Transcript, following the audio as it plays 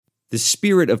The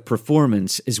spirit of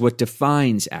performance is what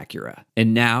defines Acura,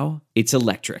 and now it's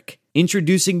electric.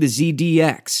 Introducing the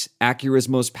ZDX, Acura's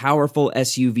most powerful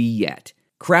SUV yet.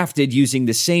 Crafted using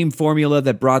the same formula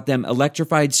that brought them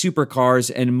electrified supercars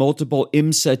and multiple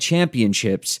IMSA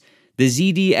championships, the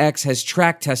ZDX has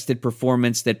track-tested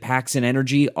performance that packs an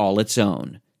energy all its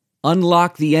own.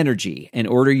 Unlock the energy and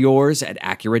order yours at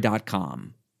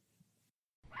Acura.com.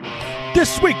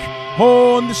 This week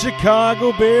on the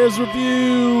Chicago Bears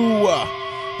Review,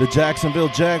 the Jacksonville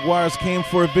Jaguars came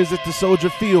for a visit to Soldier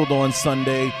Field on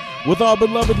Sunday, with our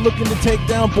beloved looking to take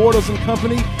down Bortles and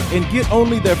company and get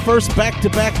only their first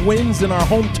back-to-back wins in our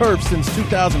home turf since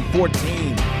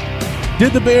 2014.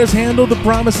 Did the Bears handle the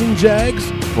promising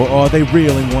Jags, or are they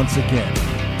reeling once again?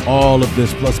 All of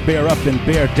this plus Bear Up and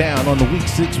Bear Down on the Week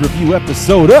 6 review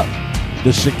episode of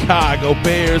the Chicago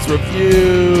Bears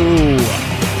Review.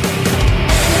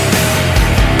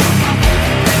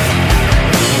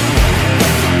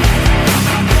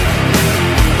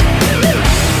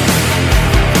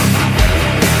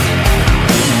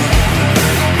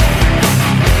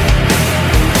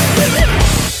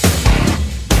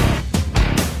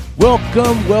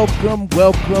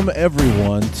 Welcome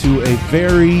everyone to a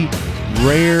very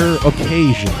rare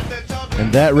occasion.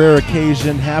 And that rare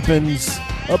occasion happens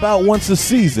about once a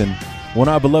season when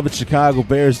our beloved Chicago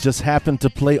Bears just happen to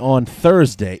play on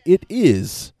Thursday. It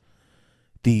is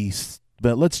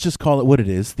but let's just call it what it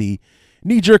is, the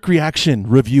knee-jerk reaction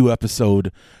review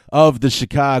episode of the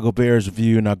Chicago Bears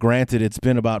Review. Now, granted, it's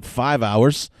been about 5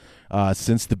 hours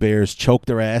since the Bears choked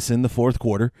their ass in the fourth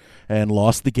quarter and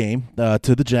lost the game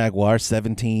to the Jaguars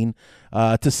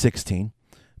 17-16.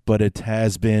 But it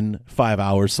has been 5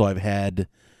 hours, so I've had,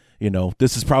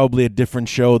 this is probably a different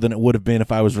show than it would have been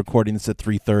if I was recording this at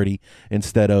 3:30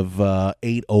 instead of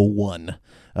 8:01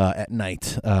 at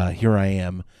night. Here I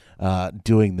am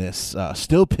doing this,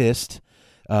 still pissed.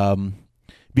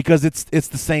 Because it's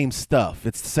the same stuff.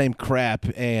 It's the same crap,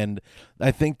 and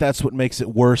I think that's what makes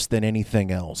it worse than anything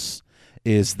else,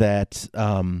 is that,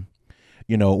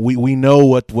 we know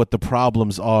what the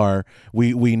problems are.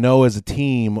 We know as a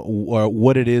team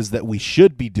what it is that we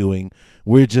should be doing.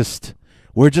 We're just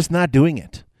not doing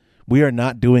it. We are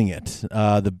not doing it.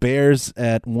 The Bears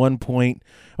at one point,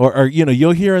 or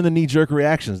you'll hear in the knee-jerk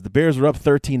reactions, the Bears were up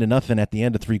 13-0 at the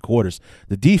end of three quarters.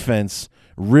 The defense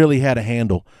really had a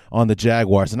handle on the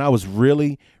Jaguars, and I was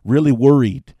really, really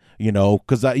worried,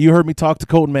 because you heard me talk to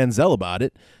Colton Manziel about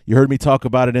it. You heard me talk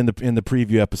about it in the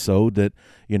preview episode, that,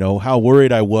 how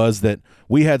worried I was that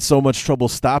we had so much trouble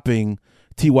stopping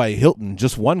T.Y. Hilton,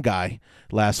 just one guy,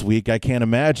 last week. I can't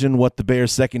imagine what the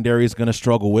Bears secondary is going to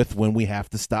struggle with when we have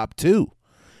to stop two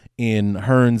in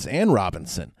Hearns and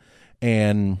Robinson.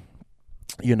 And,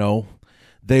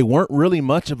 they weren't really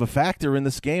much of a factor in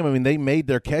this game. I mean, they made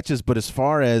their catches, but as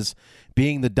far as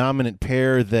being the dominant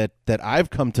pair that I've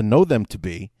come to know them to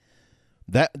be,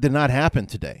 that did not happen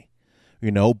today.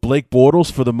 Blake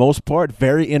Bortles, for the most part,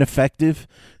 very ineffective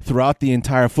throughout the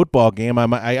entire football game.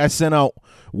 I sent out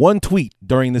one tweet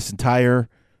during this entire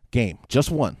game,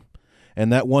 just one.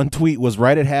 And that one tweet was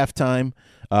right at halftime.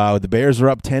 The Bears are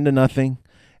up 10-0.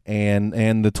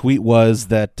 And the tweet was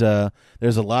that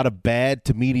there's a lot of bad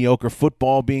to mediocre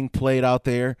football being played out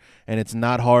there, and it's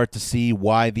not hard to see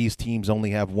why these teams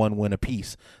only have one win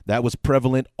apiece. That was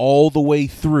prevalent all the way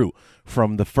through,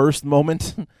 from the first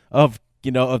moment of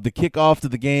the kickoff to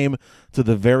the game to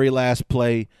the very last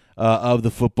play of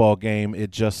the football game.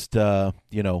 It just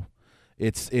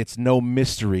it's no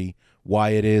mystery why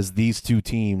it is these two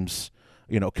teams,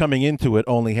 coming into it,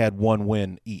 only had one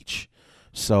win each.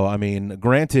 So, I mean,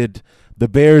 granted, the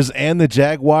Bears and the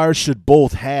Jaguars should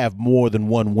both have more than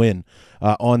one win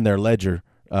on their ledger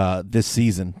this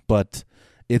season. But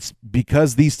it's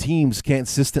because these teams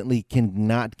consistently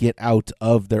cannot get out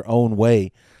of their own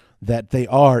way that they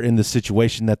are in the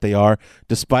situation that they are,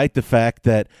 despite the fact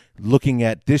that looking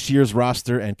at this year's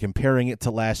roster and comparing it to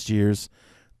last year's,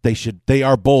 they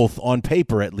are both, on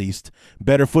paper at least,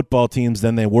 better football teams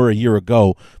than they were a year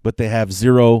ago, but they have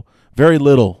very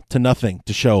little to nothing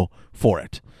to show for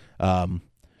it.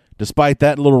 Despite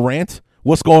that little rant,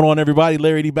 what's going on, everybody?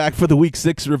 Larry D back for the Week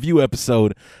 6 review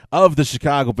episode of the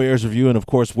Chicago Bears Review. And, of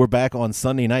course, we're back on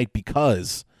Sunday night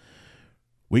because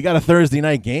we got a Thursday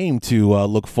night game to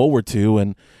look forward to.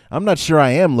 And I'm not sure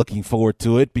I am looking forward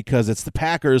to it because it's the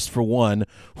Packers, for one,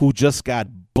 who just got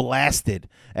blasted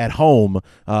at home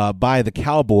by the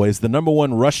Cowboys. The number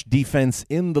one rush defense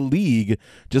in the league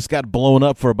just got blown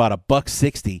up for about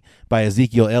 $160 by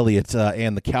Ezekiel Elliott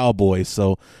and the Cowboys.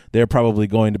 So they're probably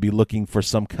going to be looking for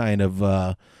some kind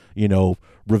of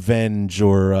revenge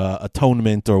or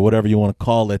atonement or whatever you want to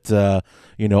call it,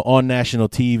 on national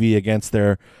TV against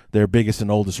their biggest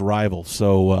and oldest rival.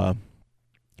 So,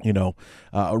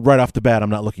 right off the bat, I'm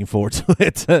not looking forward to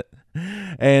it.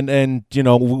 And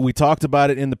we talked about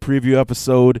it in the preview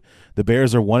episode. The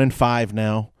Bears are 1-5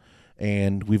 now,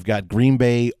 and we've got Green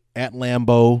Bay at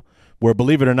Lambeau, where,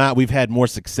 believe it or not, we've had more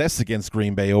success against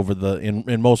Green Bay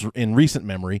in recent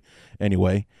memory,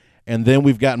 anyway. And then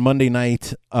we've got Monday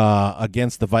night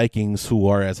against the Vikings, who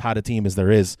are as hot a team as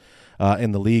there is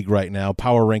in the league right now.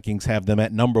 Power rankings have them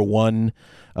at number one.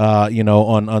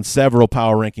 On several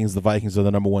power rankings, the Vikings are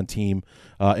the number one team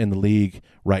in the league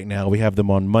right now. We have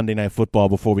them on Monday Night Football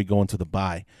before we go into the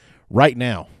bye. Right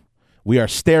now, we are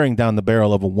staring down the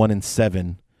barrel of a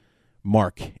 1-7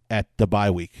 mark at the bye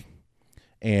week.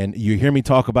 And you hear me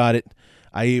talk about it.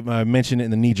 I mentioned it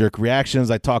in the knee-jerk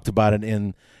reactions. I talked about it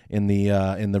in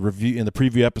the review, in the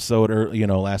preview episode,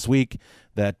 last week,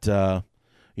 that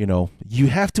you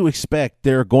have to expect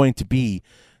there are going to be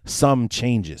some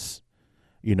changes.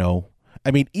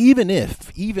 I mean, even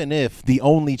if the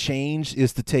only change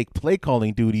is to take play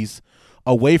calling duties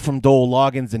away from Dole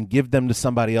Loggins and give them to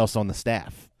somebody else on the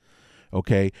staff.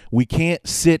 Okay, we can't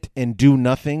sit and do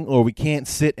nothing, or we can't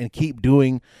sit and keep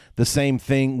doing the same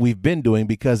thing we've been doing,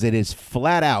 because it is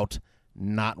flat out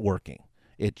not working.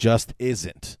 It just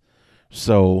isn't.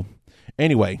 So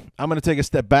anyway, I'm going to take a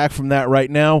step back from that right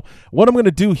now. What I'm going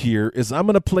to do here is I'm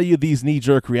going to play you these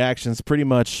knee-jerk reactions pretty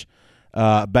much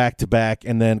back to back,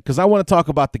 and then because I want to talk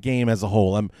about the game as a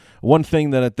whole. One thing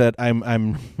that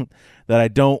I'm that I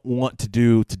don't want to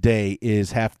do today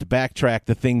is have to backtrack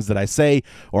the things that I say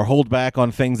or hold back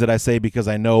on things that I say because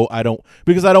I don't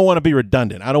want to be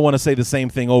redundant. I don't want to say the same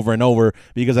thing over and over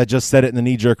because I just said it in the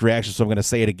knee-jerk reaction, so I'm going to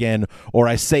say it again, or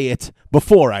I say it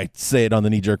before I say it on the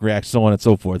knee-jerk reaction, so on and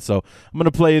so forth. So I'm going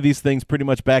to play these things pretty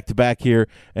much back to back here,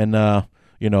 and then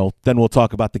we'll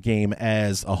talk about the game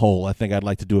as a whole. I think I'd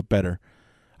like to do it better.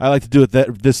 I like to do it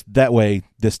that way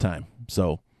this time.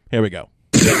 So here we go.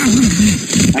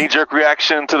 Knee-jerk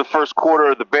reaction to the first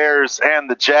quarter of the Bears and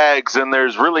the Jags, and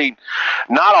there's really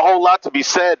not a whole lot to be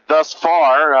said thus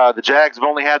far. The Jags have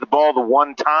only had the ball the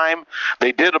one time.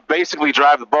 They did basically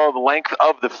drive the ball the length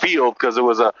of the field because it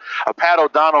was a Pat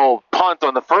O'Donnell punt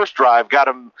on the first drive, got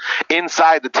him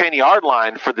inside the 10-yard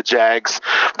line for the Jags.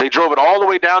 They drove it all the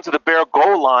way down to the Bear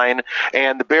goal line,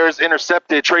 and the Bears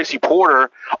intercepted Tracy Porter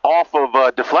off of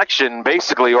a deflection,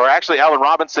 basically, or actually Allen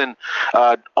Robinson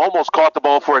almost caught the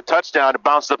ball for a touchdown. It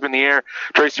bounced up in the air.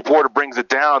 Tracy Porter brings it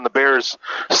down. The Bears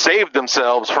saved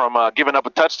themselves from giving up a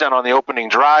touchdown on the opening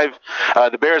drive.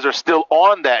 The Bears are still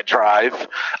on that drive.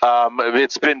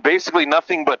 It's been basically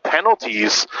nothing but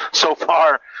penalties so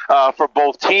far for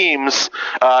both teams.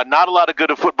 Not a lot of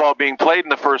good football being played in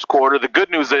the first quarter. The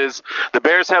good news is the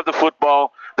Bears have the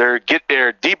football. They're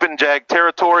deep in Jag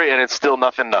territory, and it's still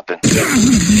nothing.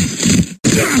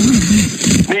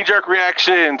 Knee-jerk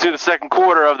reaction to the second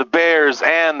quarter of the Bears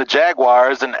and the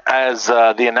Jaguars, and as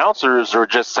the announcers were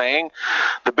just saying,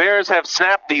 the Bears have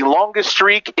snapped the longest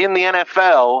streak in the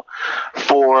NFL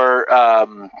for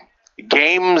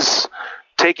games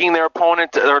taking their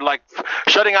opponent, or like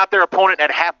shutting out their opponent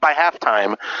by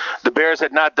halftime. The Bears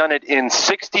had not done it in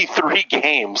 63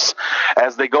 games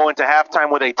as they go into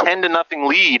halftime with a 10-0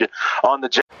 lead on the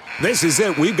Jags. This is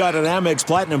it. We've got an Amex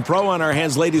Platinum Pro on our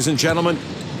hands, ladies and gentlemen.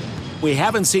 We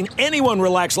haven't seen anyone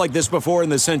relax like this before in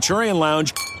the Centurion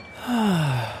Lounge.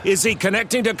 Is he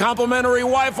connecting to complimentary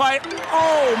Wi-Fi?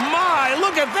 Oh, my.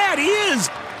 Look at that. He is.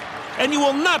 And you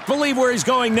will not believe where he's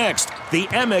going next. The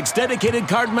Amex dedicated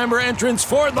card member entrance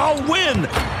for the win.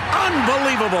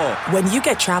 Unbelievable. When you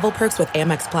get travel perks with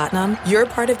Amex Platinum, you're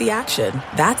part of the action.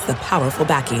 That's the powerful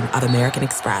backing of American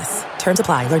Express. Terms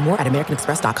apply. Learn more at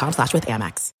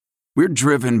americanexpress.com/withAmex. We're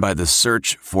driven by the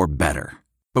search for better.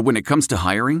 But when it comes to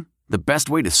hiring, the best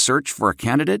way to search for a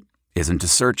candidate isn't to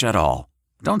search at all.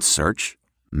 Don't search.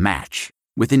 Match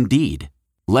with Indeed.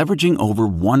 Leveraging over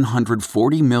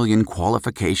 140 million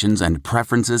qualifications and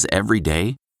preferences every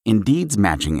day, Indeed's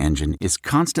matching engine is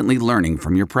constantly learning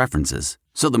from your preferences.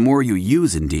 So the more you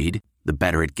use Indeed, the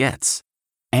better it gets.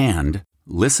 And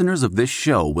listeners of this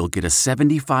show will get a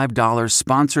 $75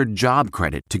 sponsored job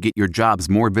credit to get your jobs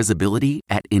more visibility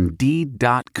at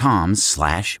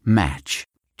Indeed.com/match.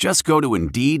 Just go to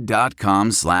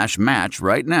Indeed.com/match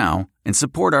right now and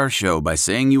support our show by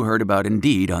saying you heard about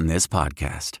Indeed on this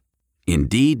podcast.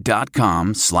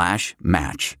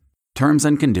 Indeed.com/match. Terms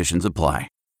and conditions apply.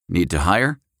 Need to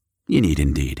hire? You need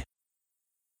Indeed.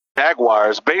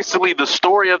 Jaguars. Basically, the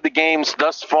story of the games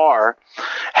thus far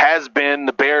has been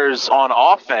the Bears on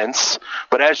offense,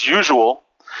 but as usual,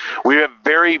 we have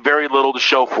very, very little to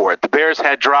show for it. The Bears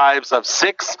had drives of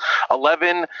 6,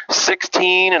 11,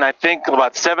 16, and I think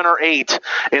about 7 or 8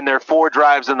 in their 4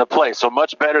 drives in the play. So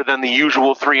much better than the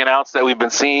usual 3 and outs that we've been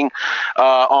seeing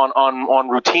on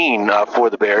routine for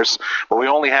the Bears. But we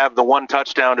only have the 1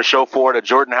 touchdown to show for it, a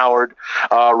Jordan Howard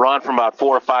run from about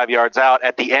 4 or 5 yards out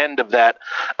at the end of that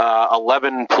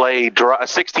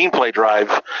 16-play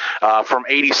drive from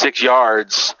 86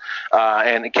 yards,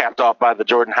 and capped off by the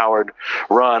Jordan Howard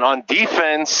run. On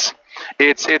defense,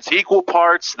 it's equal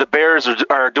parts. The Bears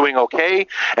are doing okay,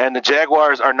 and the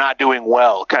Jaguars are not doing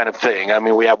well, kind of thing. I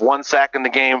mean, we have 1 sack in the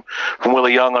game from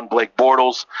Willie Young on Blake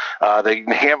Bortles. They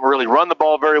haven't really run the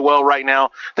ball very well right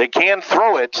now. They can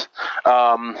throw it.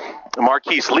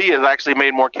 Marquise Lee has actually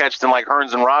made more catches than like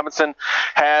Hearns and Robinson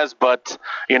has, but,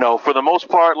 for the most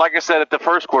part, like I said at the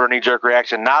first quarter knee-jerk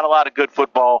reaction, not a lot of good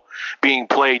football being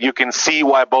played. You can see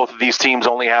why both of these teams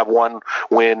only have 1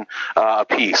 win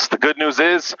apiece. The good news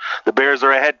is the Bears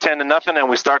are ahead 10-0, and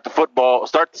we start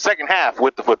the second half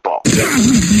with the football.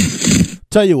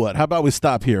 Tell you what, how about we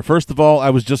stop here? First of all, I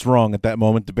was just wrong at that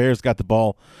moment. The Bears got the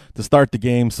ball to start the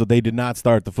game, so they did not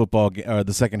start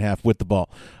the second half with the ball.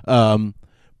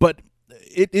 But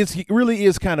it really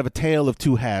is kind of a tale of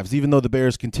 2 halves, even though the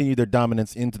Bears continue their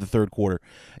dominance into the third quarter.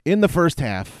 In the first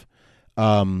half,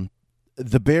 the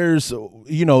Bears,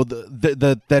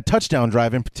 that touchdown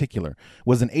drive in particular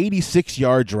was an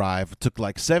 86-yard drive. It took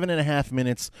like 7.5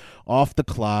 minutes off the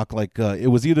clock. It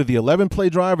was either the 11-play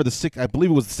drive or I believe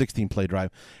it was the 16-play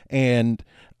drive. And,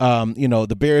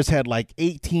 the Bears had like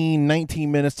 18,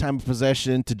 19 minutes time of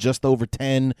possession to just over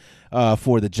 10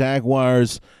 for the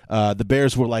Jaguars. The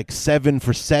Bears were like 7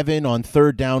 for 7 on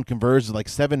third down conversions, like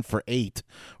 7 for 8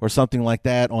 or something like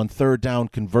that on third down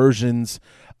conversions.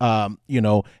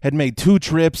 Had made 2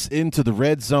 trips into the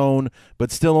red zone,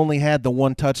 but still only had the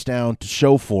 1 touchdown to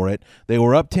show for it. They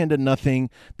were up 10-0.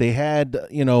 They had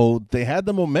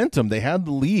the momentum. They had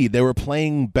the lead. They were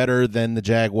playing better than the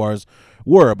Jaguars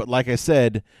were. But like I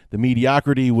said, the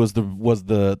mediocrity was the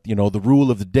rule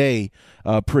of the day,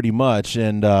 pretty much.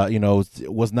 And,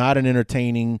 it was not an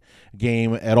entertaining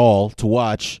game at all to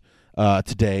watch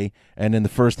today. And in the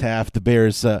first half, the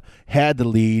Bears had the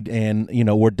lead and,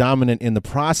 were dominant in the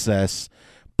process.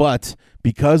 But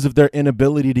because of their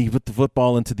inability to put the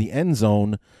football into the end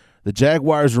zone, the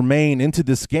Jaguars remain into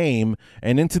this game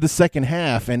and into the second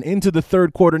half and into the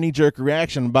third quarter knee-jerk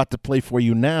reaction I'm about to play for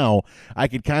you now. I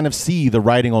could kind of see the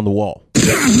writing on the wall.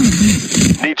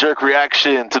 Knee-jerk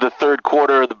reaction to the third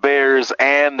quarter of the Bears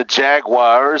and the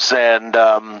Jaguars. And,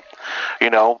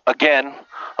 again,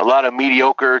 a lot of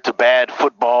mediocre to bad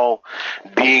football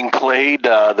being played.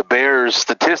 The Bears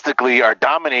statistically are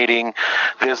dominating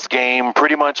this game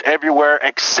pretty much everywhere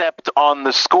except on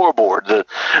the scoreboard.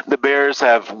 The Bears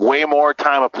have way more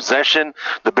time of possession.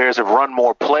 The Bears have run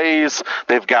more plays.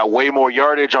 They've got way more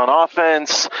yardage on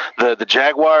offense. The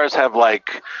Jaguars have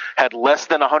had less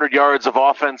than 100 yards of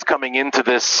offense coming into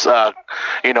this,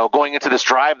 going into this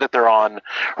drive that they're on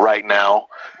right now.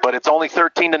 But it's only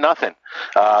 13-0.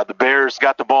 The Bears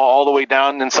got the ball all the way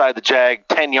down inside the Jag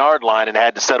 10-yard line and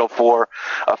had to settle for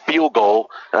a field goal.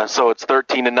 So it's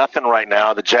 13-0 right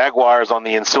now. The Jaguars on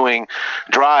the ensuing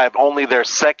drive, only their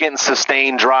second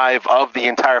sustained drive of the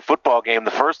entire football game.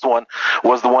 The first one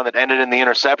was the one that ended in the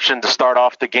interception to start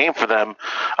off the game for them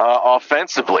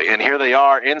offensively. And here they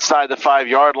are inside the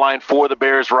 5-yard line for the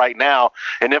Bears right now.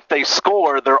 And if they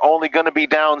score, they're only going to be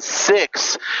down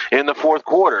 6 in the fourth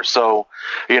quarter. So,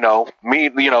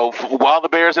 while the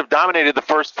Bears have dominated the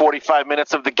first 45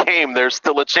 minutes of the game, there's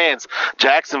still a chance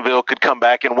Jacksonville could come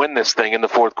back and win this thing in the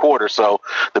fourth quarter. So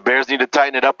the Bears need to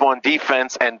tighten it up on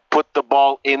defense and put the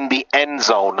ball in the end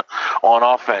zone on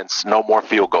offense. No more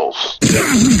field goals.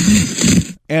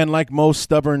 And like most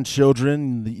stubborn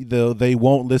children, they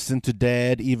won't listen to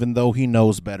Dad even though he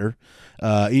knows better.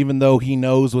 Even though he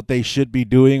knows what they should be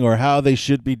doing or how they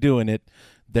should be doing it,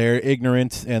 they're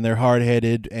ignorant and they're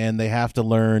hard-headed and they have to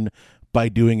learn by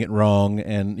doing it wrong.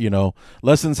 And,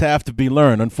 lessons have to be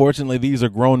learned. Unfortunately, these are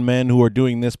grown men who are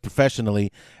doing this professionally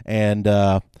and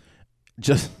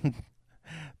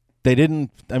they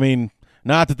didn't,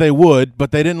 not that they would,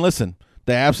 but they didn't listen.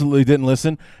 They absolutely didn't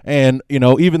listen. And,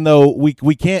 even though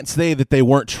we can't say that they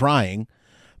weren't trying,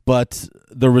 but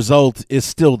the result is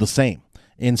still the same.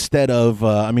 Instead of,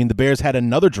 the Bears had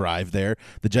another drive there.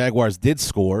 The Jaguars did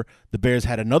score. The Bears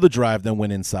had another drive that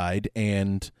went inside.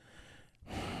 And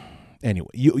anyway,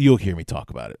 you'll hear me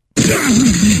talk about it.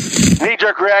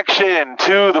 Knee-jerk reaction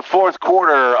to the fourth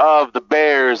quarter of the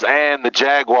Bears and the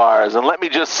Jaguars. And let me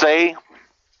just say,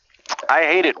 I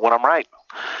hate it when I'm right.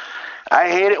 I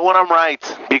hate it when I'm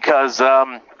right because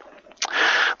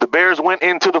The Bears went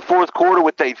into the fourth quarter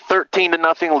with a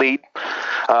 13-0 lead.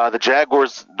 The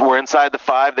Jaguars were inside the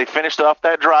 5. They finished off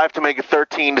that drive to make it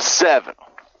 13-7.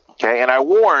 Okay, and I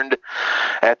warned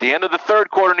at the end of the third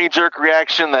quarter, knee-jerk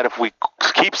reaction, that if we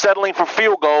keep settling for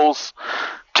field goals,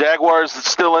 Jaguars are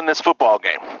still in this football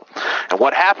game. And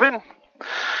what happened?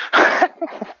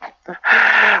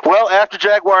 Well, after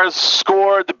Jaguars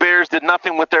scored, the Bears did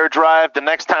nothing with their drive. The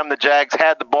next time the Jags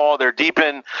had the ball, they're deep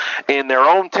in their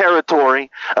own territory.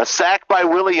 A sack by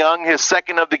Willie Young, his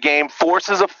second of the game,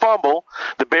 forces a fumble.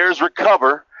 The Bears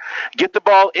recover, get the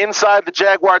ball inside the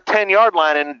Jaguar 10-yard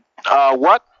line, and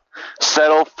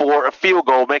settle for a field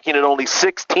goal, making it only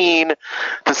 16-7.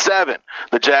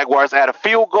 The Jaguars add a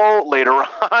field goal later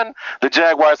on. The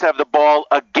Jaguars have the ball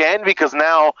again because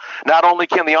now not only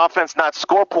can the offense not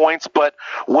score points, but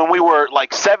when we were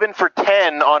like 7 for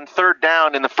 10 on third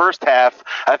down in the first half,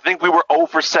 I think we were 0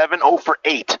 for 7, 0 for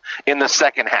 8 in the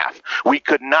second half. We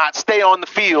could not stay on the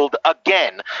field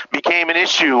again. Became an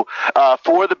issue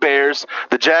for the Bears.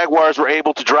 The Jaguars were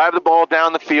able to drive the ball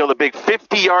down the field, a big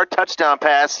 50-yard touchdown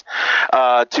pass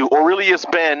to Aurelius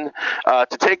Ben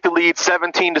to take the lead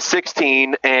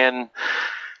 17-16, and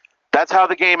that's how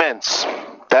the game ends.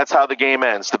 That's how the game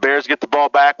ends. The Bears get the ball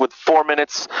back with 4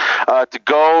 minutes to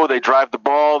go. They drive the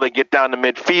ball. They get down to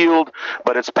midfield.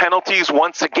 But it's penalties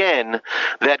once again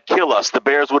that kill us. The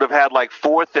Bears would have had like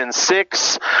 4th and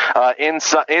 6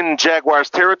 in Jaguars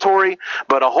territory.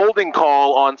 But a holding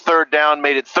call on third down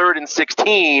made it 3rd and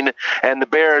 16. And the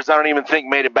Bears, I don't even think,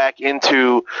 made it back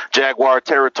into Jaguar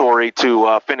territory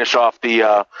to finish off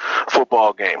the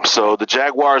football game. So the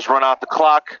Jaguars run out the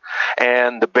clock,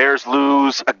 and the Bears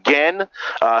lose again.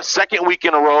 Second week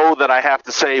in a row that I have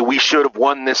to say we should have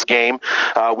won this game.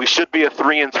 We should be a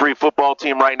 3-3 football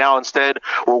team right now. Instead,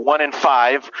 we're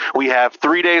 1-5. We have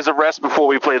 3 days of rest before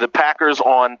we play the Packers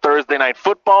on Thursday Night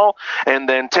Football, and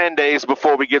then 10 days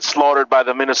before we get slaughtered by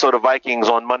the Minnesota Vikings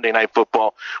on Monday Night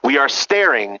Football. We are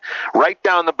staring right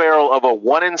down the barrel of a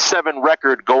 1-7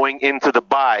 record going into the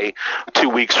bye 2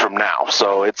 weeks from now.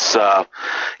 So it's,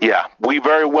 we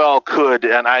very well could,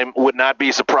 and I would not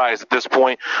be surprised at this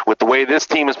point with the way this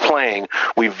team is playing,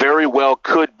 we very well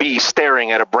could be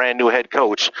staring at a brand new head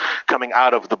coach coming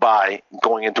out of the bye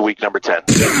going into week number 10.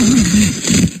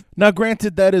 Now,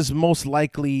 granted, that is most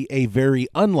likely a very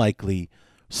unlikely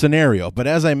scenario, but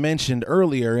as I mentioned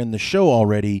earlier in the show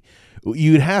already,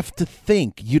 you'd have to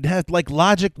think,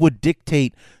 logic would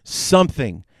dictate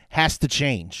something has to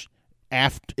change.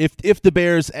 If the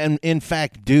Bears, and in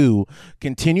fact do,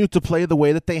 continue to play the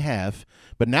way that they have,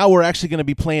 but now we're actually going to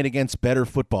be playing against better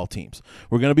football teams.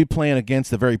 We're going to be playing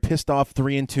against the very pissed off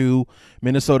 3-2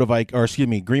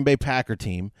 Green Bay Packer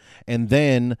team, and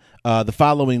then the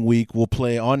following week we'll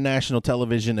play on national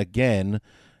television again.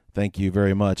 Thank you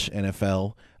very much,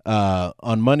 NFL.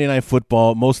 On Monday Night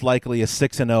Football, most likely a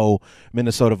 6-0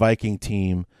 Minnesota Viking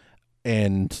team,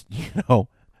 and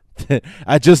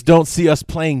I just don't see us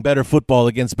playing better football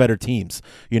against better teams.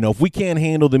 If we can't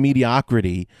handle the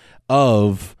mediocrity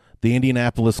of the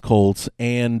Indianapolis Colts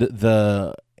and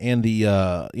the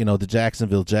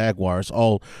Jacksonville Jaguars,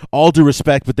 all due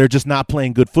respect, but they're just not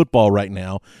playing good football right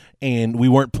now, and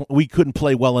we couldn't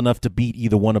play well enough to beat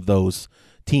either one of those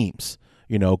teams.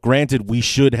 Granted, we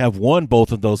should have won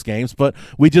both of those games, but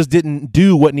we just didn't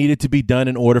do what needed to be done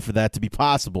in order for that to be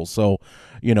possible. So,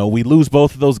 we lose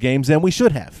both of those games, and we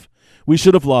should have. We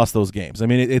should have lost those games. I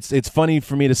mean, it's funny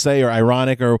for me to say, or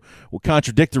ironic, or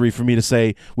contradictory for me to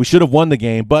say we should have won the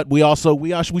game, but we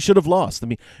should have lost. I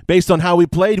mean, based on how we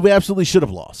played, we absolutely should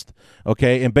have lost.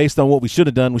 Okay, and based on what we should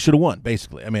have done, we should have won.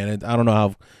 Basically, I mean, I don't know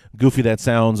how goofy that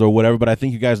sounds or whatever, but I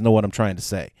think you guys know what I'm trying to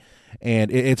say.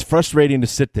 And it's frustrating to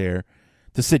sit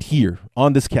here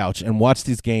on this couch and watch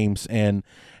these games, and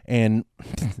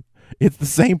it's the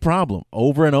same problem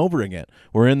over and over again.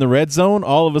 We're in the red zone,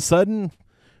 all of a sudden.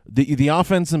 The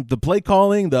offense and the play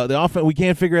calling, the offense, we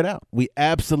can't figure it out. We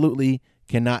absolutely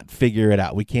cannot figure it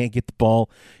out. We can't get the ball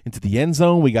into the end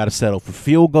zone. We got to settle for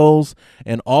field goals.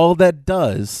 And all that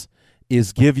does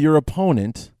is give your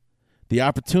opponent the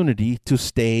opportunity to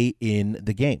stay in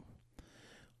the game,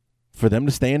 for them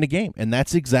to stay in the game. And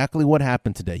that's exactly what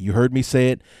happened today. You heard me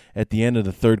say it at the end of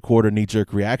the third quarter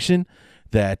knee-jerk reaction,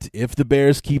 that if the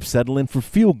Bears keep settling for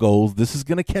field goals, this is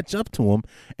going to catch up to them,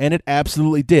 and it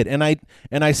absolutely did. And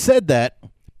I said that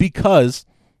because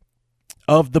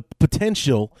of the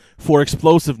potential for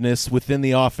explosiveness within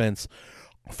the offense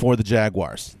for the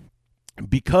Jaguars,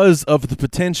 because of the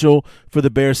potential for the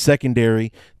Bears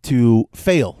secondary to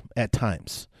fail at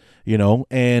times,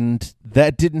 and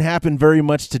that didn't happen very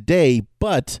much today,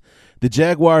 but the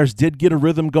Jaguars did get a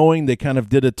rhythm going. They kind of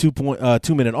did a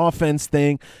 2-minute offense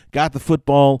thing, got the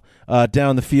football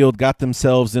down the field, got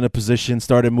themselves in a position,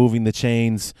 started moving the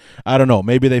chains. I don't know.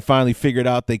 Maybe they finally figured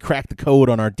out they cracked the code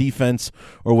on our defense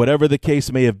or whatever the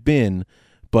case may have been,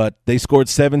 but they scored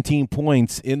 17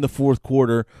 points in the fourth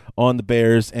quarter on the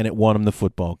Bears, and it won them the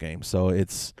football game. So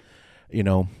it's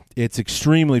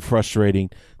extremely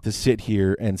frustrating to sit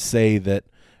here and say that,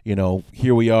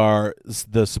 here we are,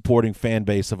 the supporting fan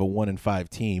base of a 1-5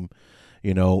 team.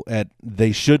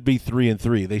 They should be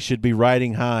 3-3. They should be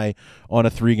riding high on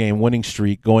a 3-game winning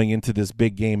streak going into this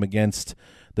big game against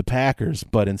the Packers.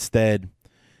 But instead,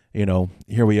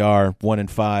 here we are,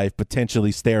 1-5,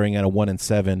 potentially staring at a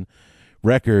 1-7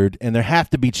 record, and there have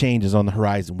to be changes on the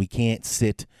horizon. We can't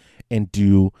sit and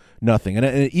do nothing.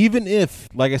 And even if,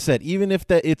 like I said,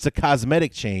 that it's a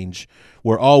cosmetic change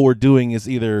where all we're doing is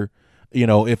either,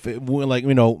 maybe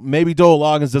Dole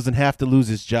Loggins doesn't have to lose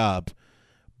his job,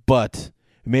 but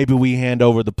maybe we hand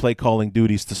over the play calling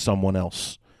duties to someone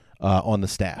else on the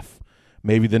staff.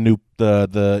 Maybe the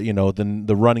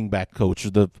running back coach,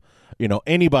 or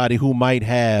anybody who might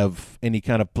have any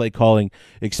kind of play calling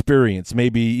experience.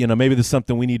 Maybe there's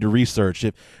something we need to research.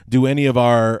 Do any of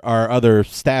our other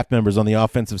staff members on the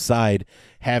offensive side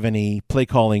have any play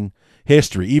calling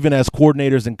history, even as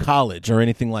coordinators in college or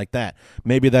anything like that?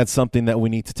 Maybe that's something that we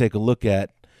need to take a look at,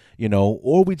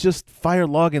 or we just fire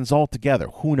Loggins altogether.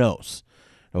 Who knows?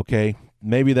 Okay,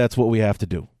 maybe that's what we have to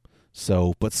do.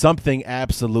 So, but something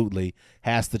absolutely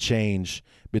has to change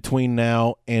between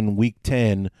now and Week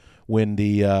 10 when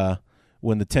the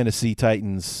Tennessee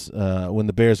Titans, when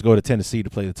the Bears go to Tennessee to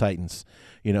play the Titans.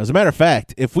 As a matter of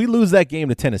fact, if we lose that game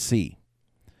to Tennessee,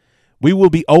 we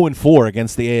will be 0-4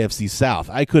 against the AFC South.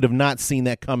 I could have not seen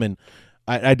that coming.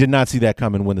 I did not see that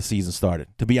coming when the season started.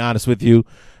 To be honest with you,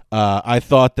 I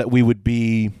thought that we would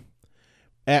be,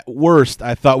 at worst,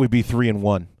 I thought we'd be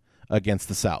 3-1 against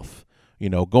the South.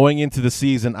 Going into the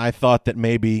season, I thought that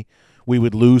maybe we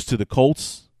would lose to the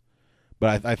Colts,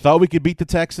 but I thought we could beat the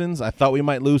Texans. I thought we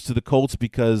might lose to the Colts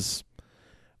because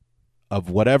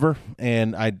of whatever,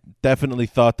 and I definitely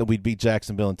thought that we'd beat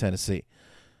Jacksonville and Tennessee.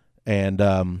 And,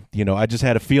 I just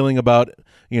had a feeling about,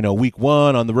 Week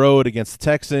 1 on the road against the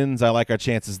Texans. I like our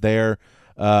chances there,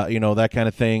 that kind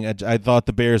of thing. I thought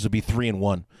the Bears would be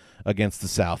 3-1 against the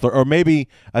South. Or maybe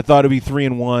I thought it would be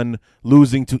 3-1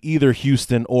 losing to either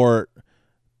Houston or,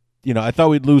 I thought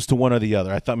we'd lose to one or the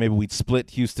other. I thought maybe we'd split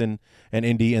Houston and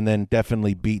Indy and then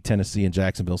definitely beat Tennessee and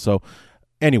Jacksonville. So,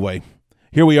 anyway,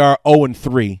 here we are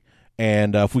 0-3,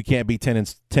 and if we can't beat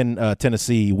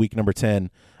Tennessee week number 10,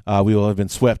 we will have been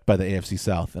swept by the AFC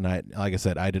South. And like I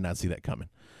said, I did not see that coming.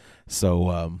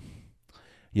 So,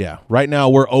 right now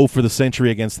we're 0 for the century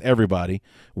against everybody,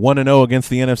 1-0 against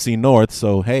the NFC North.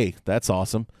 So, hey, that's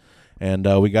awesome. And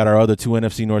we got our other 2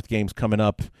 NFC North games coming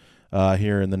up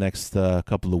here in the next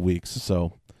couple of weeks.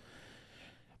 So,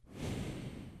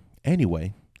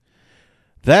 anyway,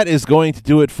 that is going to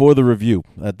do it for the review.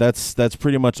 That's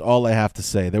pretty much all I have to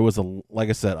say. There was like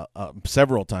I said,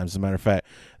 several times, as a matter of fact,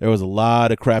 there was a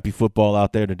lot of crappy football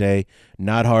out there today.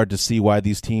 Not hard to see why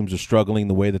these teams are struggling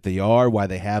the way that they are, why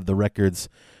they have the records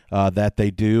that they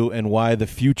do, and why the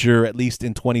future, at least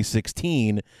in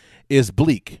 2016, is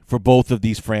bleak for both of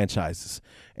these franchises.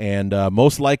 And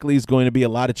most likely is going to be a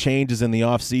lot of changes in the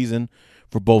offseason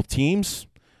for both teams.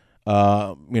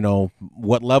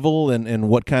 What level and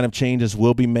what kind of changes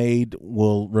will be made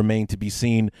will remain to be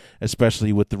seen,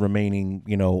 especially with the remaining,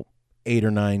 8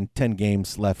 or 9, 10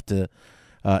 games left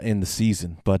in the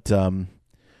season. But,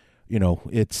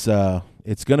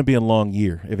 it's going to be a long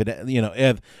year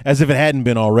as if it hadn't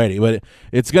been already, but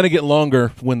it's going to get longer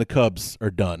when the Cubs are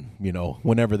done,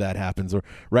 whenever that happens. Or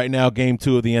right now, game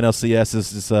 2 of the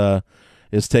NLCS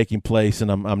is taking place, and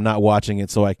I'm not watching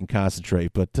it so I can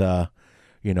concentrate. But,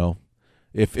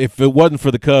 if it wasn't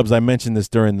for the Cubs, I mentioned this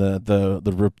during the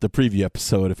preview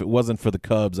episode. If it wasn't for the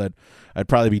Cubs, I'd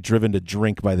probably be driven to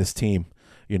drink by this team.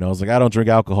 I was like, I don't drink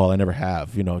alcohol. I never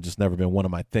have. Just never been one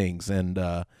of my things. And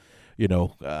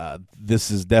this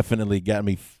has definitely got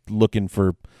me looking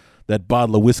for that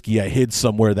bottle of whiskey I hid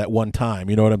somewhere that one time.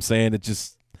 You know what I'm saying?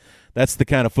 That's the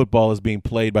kind of football is being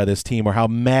played by this team, or how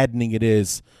maddening it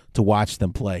is to watch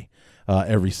them play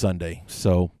every Sunday.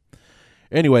 So.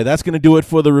 Anyway, that's going to do it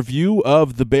for the review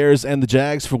of the Bears and the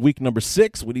Jags for week number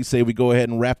 6. What do you say we go ahead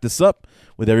and wrap this up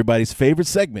with everybody's favorite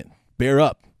segment, Bear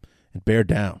Up and Bear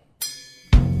Down?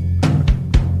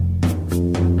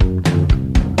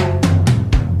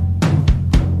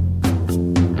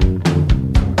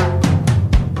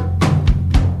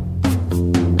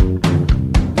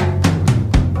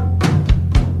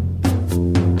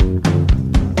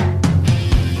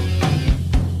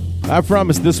 I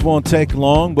promise this won't take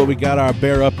long, but we got our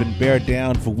bear up and bear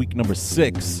down for week number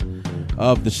 6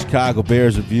 of the Chicago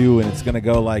Bears review, and it's going to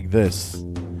go like this.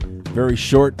 Very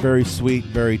short, very sweet,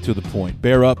 very to the point.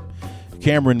 Bear up,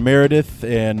 Cameron Meredith,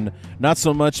 and not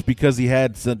so much because he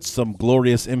had some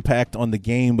glorious impact on the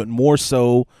game, but more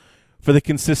so for the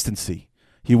consistency.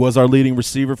 He was our leading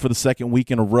receiver for the second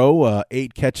week in a row,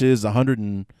 8 catches,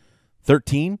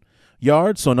 113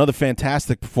 yards, so another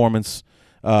fantastic performance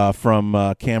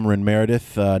from Cameron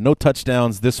Meredith. No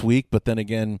touchdowns this week, but then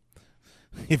again,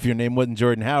 if your name wasn't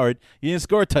Jordan Howard, you didn't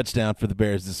score a touchdown for the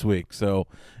Bears this week. So,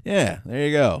 yeah, there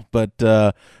you go. But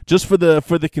just for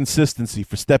the consistency,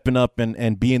 for stepping up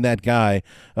and being that guy,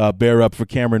 bear up for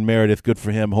Cameron Meredith. Good for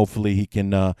him. Hopefully he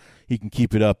can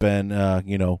keep it up, and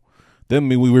then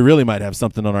we really might have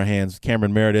something on our hands.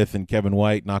 Cameron Meredith and Kevin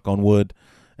White, knock on wood.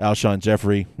 Alshon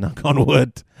Jeffrey, knock on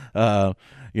wood.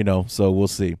 So we'll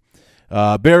see.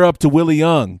 Bear up to Willie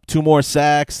Young. 2 more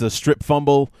sacks, a strip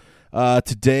fumble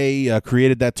today,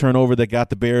 created that turnover that got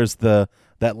the Bears that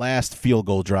last field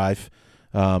goal drive.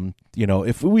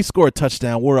 If we score a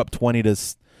touchdown, we're up 20 to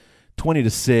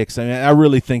 6. I mean, I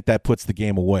really think that puts the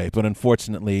game away. But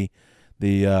unfortunately,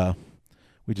 we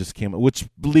just came, which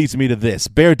leads me to this.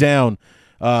 Bear down,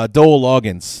 Dole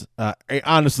Loggins. I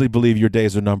honestly believe your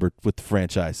days are numbered with the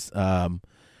franchise. I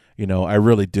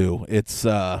really do. It's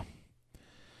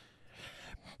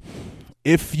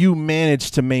if you manage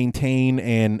to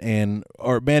maintain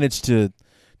or manage to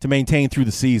maintain through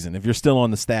the season, if you're still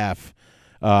on the staff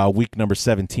week number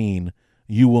 17,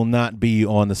 you will not be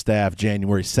on the staff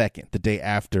January 2nd, the day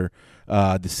after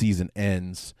the season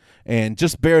ends. And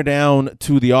just bear down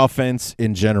to the offense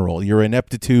in general. Your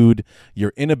ineptitude,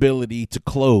 your inability to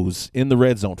close in the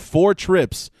red zone. 4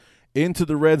 trips into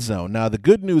the red zone. Now, the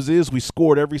good news is we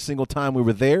scored every single time we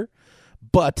were there,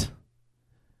 but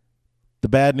the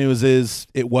bad news is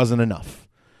it wasn't enough.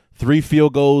 3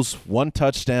 field goals, 1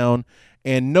 touchdown,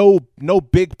 and no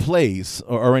big plays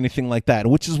or anything like that,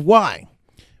 which is why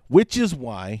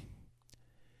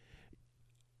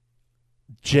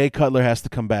Jay Cutler has to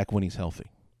come back when he's healthy.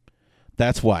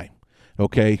 That's why.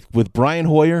 Okay, with Brian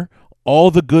Hoyer,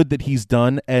 all the good that he's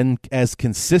done and as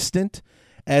consistent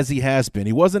as he has been.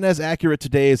 He wasn't as accurate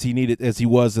today as he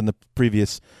was in the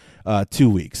previous 2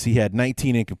 weeks. He had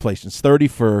 19 incompletions, 30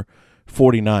 for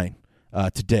 49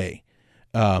 today.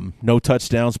 No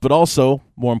touchdowns, but also,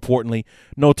 more importantly,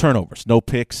 no turnovers, no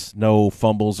picks, no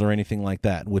fumbles or anything like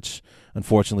that, which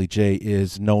unfortunately Jay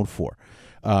is known for.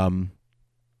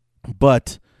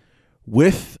 But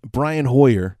with Brian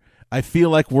Hoyer, I feel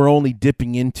like we're only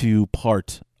dipping into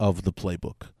part of the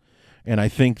playbook. And I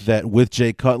think that with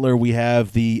Jay Cutler, we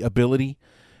have the ability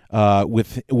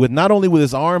with not only with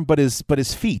his arm but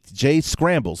his feet. Jay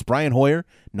scrambles. Brian Hoyer,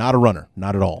 not a runner,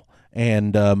 not at all.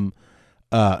 And not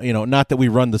that we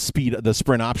run the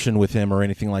sprint option with him or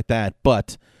anything like that,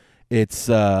 but it's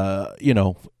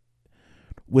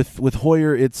with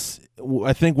Hoyer,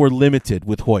 I think we're limited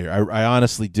with Hoyer. I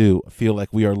honestly do feel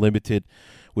like we are limited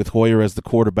with Hoyer as the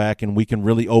quarterback, and we can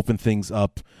really open things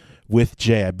up with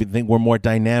Jay. I think we're more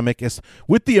dynamic.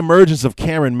 With the emergence of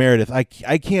Cameron Meredith, I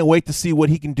can't wait to see what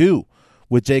he can do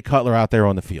with Jay Cutler out there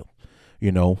on the field,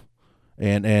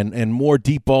 and more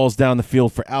deep balls down the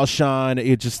field for Alshon.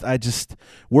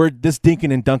 This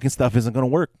dinking and dunking stuff isn't going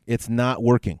to work. It's not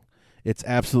working. It's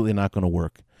absolutely not going to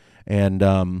work. And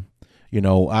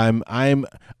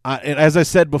as I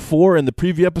said before in the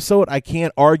preview episode, I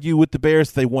can't argue with the Bears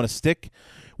if they want to stick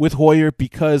with Hoyer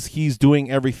because he's doing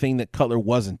everything that Cutler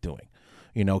wasn't doing.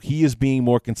 He is being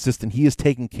more consistent. He is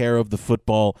taking care of the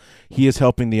football. He is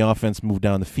helping the offense move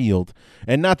down the field.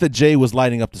 And not that Jay was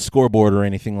lighting up the scoreboard or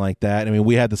anything like that. I mean,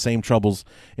 we had the same troubles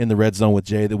in the red zone with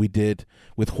Jay that we did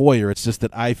with Hoyer. It's just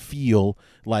that I feel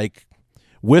like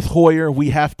with Hoyer, we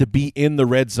have to be in the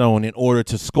red zone in order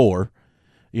to score.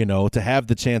 To have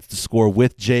the chance to score.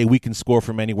 With Jay, we can score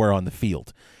from anywhere on the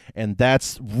field. And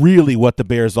that's really what the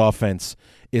Bears offense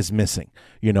is missing.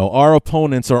 Our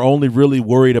opponents are only really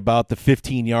worried about the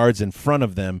 15 yards in front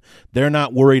of them. They're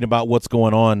not worried about what's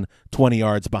going on 20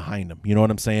 yards behind them. You know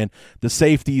what I'm saying? The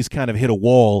safeties kind of hit a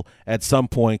wall at some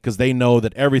point because they know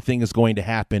that everything is going to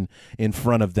happen in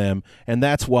front of them. And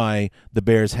that's why the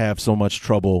Bears have so much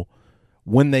trouble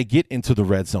when they get into the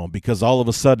red zone, because all of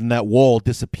a sudden that wall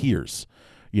disappears.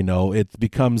 It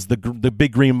becomes the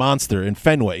big green monster in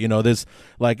Fenway.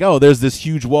 There's this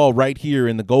huge wall right here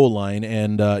in the goal line,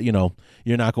 and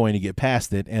you're not going to get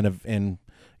past it, and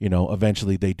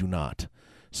eventually they do not.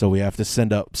 So we have to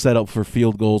set up for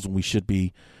field goals, and we should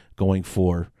be going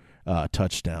for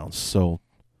touchdowns. So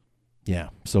Yeah,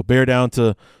 so bear down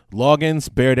to logins,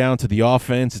 bear down to the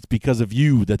offense. It's because of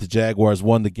you that the Jaguars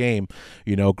won the game.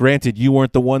 Granted, you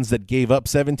weren't the ones that gave up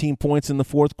 17 points in the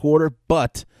fourth quarter,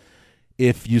 but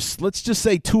if let's just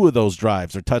say 2 of those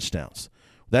drives are touchdowns,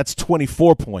 that's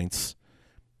 24 points.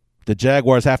 The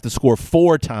Jaguars have to score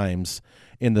 4 times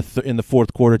in the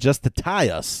fourth quarter just to tie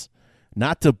us,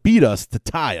 not to beat us, to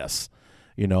tie us.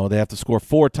 They have to score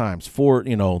 4 times.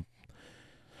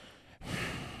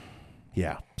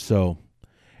 Yeah, so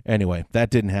anyway, that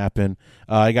didn't happen.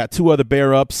 I got 2 other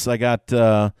bear ups. I got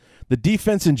the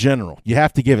defense in general. You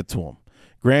have to give it to them.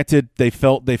 Granted, they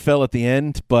fell at the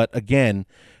end, but again,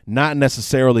 not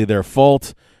necessarily their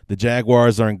fault. The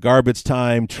Jaguars are in garbage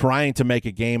time, trying to make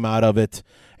a game out of it,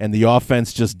 and the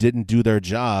offense just didn't do their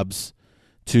jobs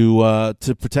to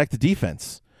protect the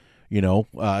defense.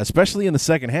 Especially in the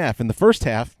second half. In the first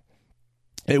half,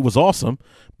 it was awesome,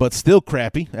 but still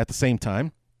crappy at the same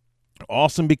time.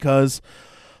 Awesome because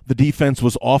the defense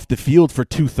was off the field for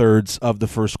 2/3 of the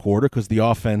first quarter because the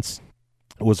offense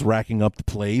was racking up the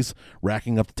plays,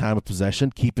 racking up the time of possession,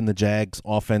 keeping the Jags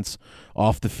offense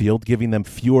off the field, giving them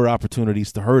fewer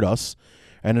opportunities to hurt us.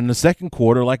 And in the second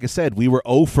quarter, like I said, we were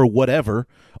 0 for whatever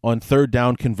on third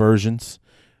down conversions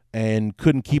and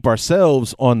couldn't keep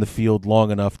ourselves on the field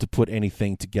long enough to put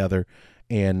anything together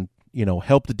and,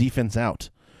 help the defense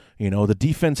out. The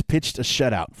defense pitched a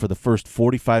shutout for the first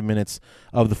 45 minutes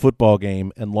of the football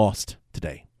game and lost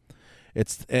today.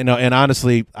 And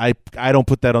honestly, I don't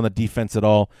put that on the defense at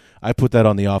all. I put that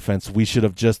on the offense. We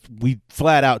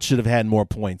flat out should have had more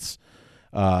points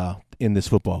in this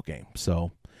football game. So,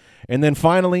 and then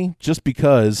finally, just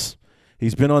because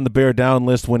he's been on the bear down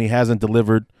list when he hasn't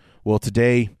delivered, well,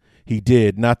 today he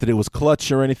did. Not that it was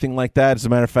clutch or anything like that. As a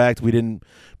matter of fact, we didn't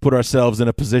put ourselves in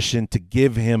a position to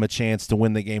give him a chance to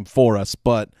win the game for us.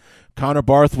 But Connor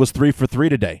Barth was 3 for 3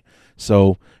 today.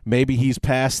 So maybe he's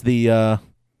past it.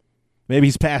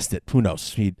 Who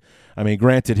knows?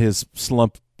 Granted, his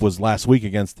slump was last week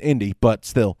against Indy, but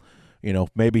still,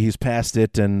 maybe he's past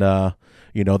it. And,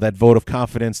 that vote of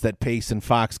confidence that Pace and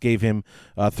Fox gave him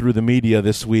through the media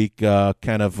this week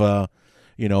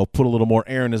put a little more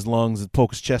air in his lungs and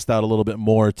poke his chest out a little bit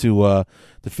more to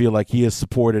feel like he is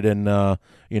supported and,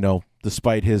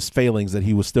 despite his failings, that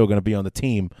he was still going to be on the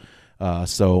team.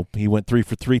 So he went 3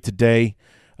 for 3 today.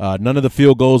 None of the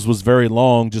field goals was very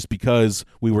long just because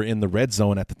we were in the red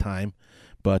zone at the time.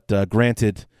 But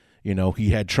granted, he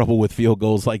had trouble with field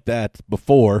goals like that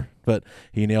before, but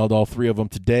he nailed all 3 of them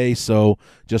today. So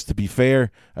just to be fair,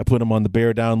 I put him on the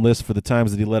bear down list for the times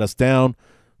that he let us down.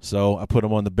 So I put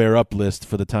him on the bear up list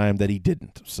for the time that he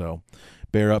didn't. So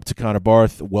bear up to Connor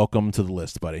Barth. Welcome to the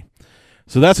list, buddy.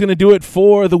 So that's going to do it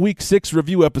for the Week 6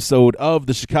 review episode of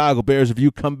the Chicago Bears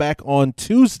Review. Come back on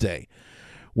Tuesday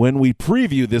when we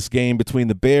preview this game between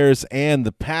the Bears and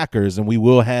the Packers, and we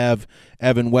will have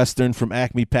Evan Western from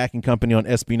Acme Packing Company on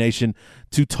SB Nation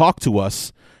to talk to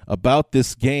us about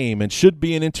this game, and should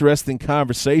be an interesting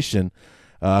conversation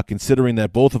considering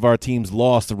that both of our teams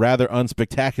lost rather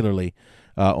unspectacularly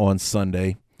on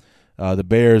Sunday. The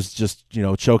Bears just,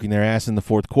 choking their ass in the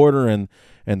fourth quarter, and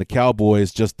the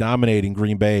Cowboys just dominating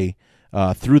Green Bay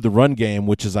through the run game,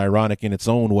 which is ironic in its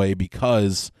own way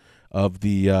because of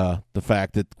the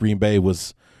fact that Green Bay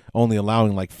was only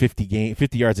allowing like 50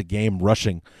 yards a game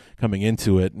rushing coming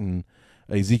into it, and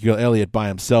Ezekiel Elliott by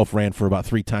himself ran for about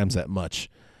 3 times that much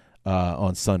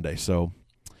on Sunday. So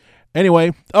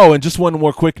anyway, and just one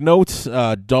more quick note.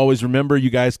 Always remember,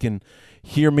 you guys can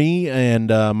hear me and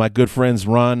my good friends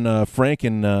Ron Rugg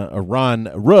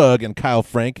and Kyle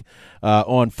Frank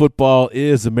on Football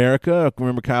is America.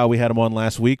 Remember, Kyle, we had him on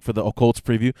last week for the Colts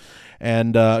preview.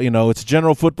 And, it's a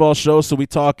general football show, so we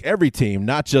talk every team,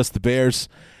 not just the Bears.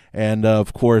 And,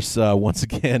 of course, once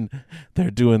again, they're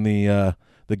doing the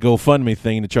GoFundMe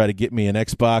thing to try to get me an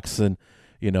Xbox and,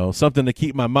 something to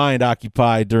keep my mind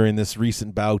occupied during this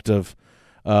recent bout of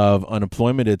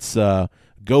unemployment. It's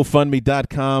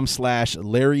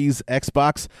GoFundMe.com/Larry's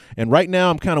Xbox. And right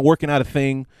now I'm kind of working out a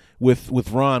thing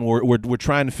with Ron. We're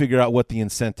trying to figure out what the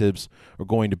incentives are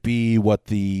going to be, what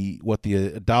the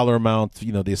dollar amount,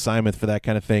 the assignment for that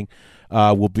kind of thing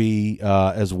will be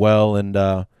as well. And,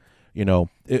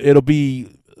 it'll be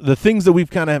the things that we've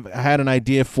kind of had an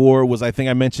idea for was, I think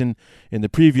I mentioned in the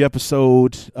preview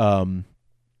episode,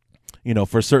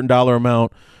 for a certain dollar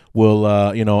amount, we'll,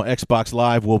 Xbox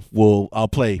Live, I'll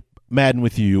play Madden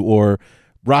with you, or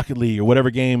Rocket League or whatever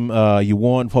game you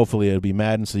want. Hopefully it'll be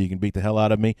Madden so you can beat the hell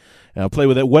out of me. And I'll play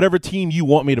with it. Whatever team you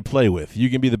want me to play with. You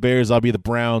can be the Bears, I'll be the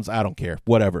Browns. I don't care.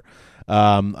 Whatever.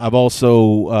 I've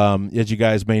also, as you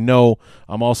guys may know,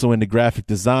 I'm also into graphic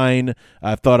design.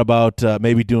 I've thought about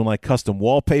maybe doing like custom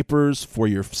wallpapers for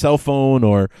your cell phone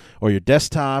or your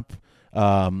desktop.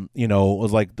 It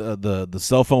was like the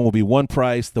cell phone will be one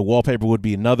price, the wallpaper would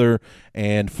be another,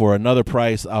 and for another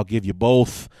price, I'll give you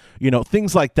both.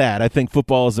 Things like that. I think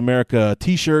Football is America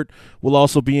t-shirt will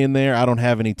also be in there. I don't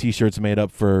have any t-shirts made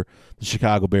up for the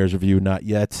Chicago Bears review, not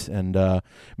yet. And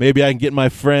maybe I can get my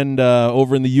friend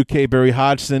over in the UK, Barry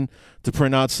Hodgson, to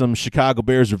print out some Chicago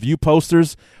Bears review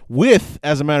posters with,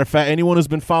 as a matter of fact, anyone who's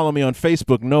been following me on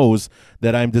Facebook knows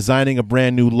that I'm designing a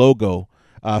brand new logo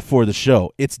for the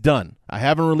show. It's done. I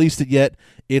haven't released it yet.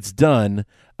 It's done.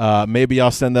 Maybe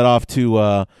I'll send that off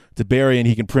to Barry, and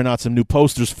he can print out some new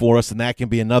posters for us, and that can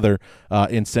be another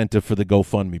incentive for the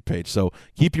GoFundMe page. So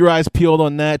keep your eyes peeled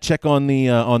on that. Check on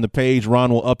the page.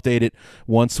 Ron will update it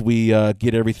once we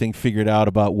get everything figured out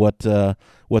about what the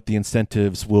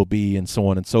incentives will be and so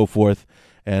on and so forth.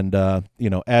 And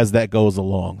as that goes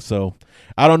along. So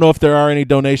I don't know if there are any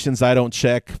donations. I don't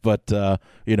check, but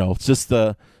it's just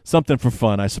something for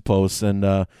fun, I suppose.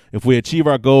 And if we achieve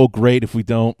our goal, great. If we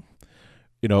don't,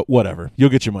 whatever. You'll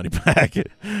get your money back.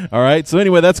 All right. So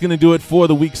anyway, that's going to do it for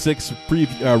the Week 6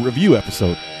 review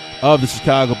episode of the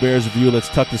Chicago Bears review. Let's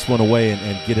tuck this one away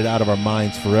and get it out of our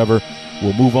minds forever.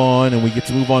 We'll move on, and we get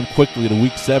to move on quickly to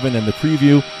Week 7 and the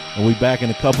preview. And we'll be back in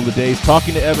a couple of days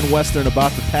talking to Evan Western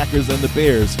about the Packers and the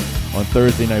Bears on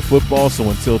Thursday Night Football. So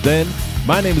until then,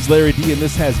 my name is Larry D, and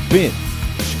this has been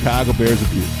the Chicago Bears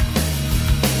Review.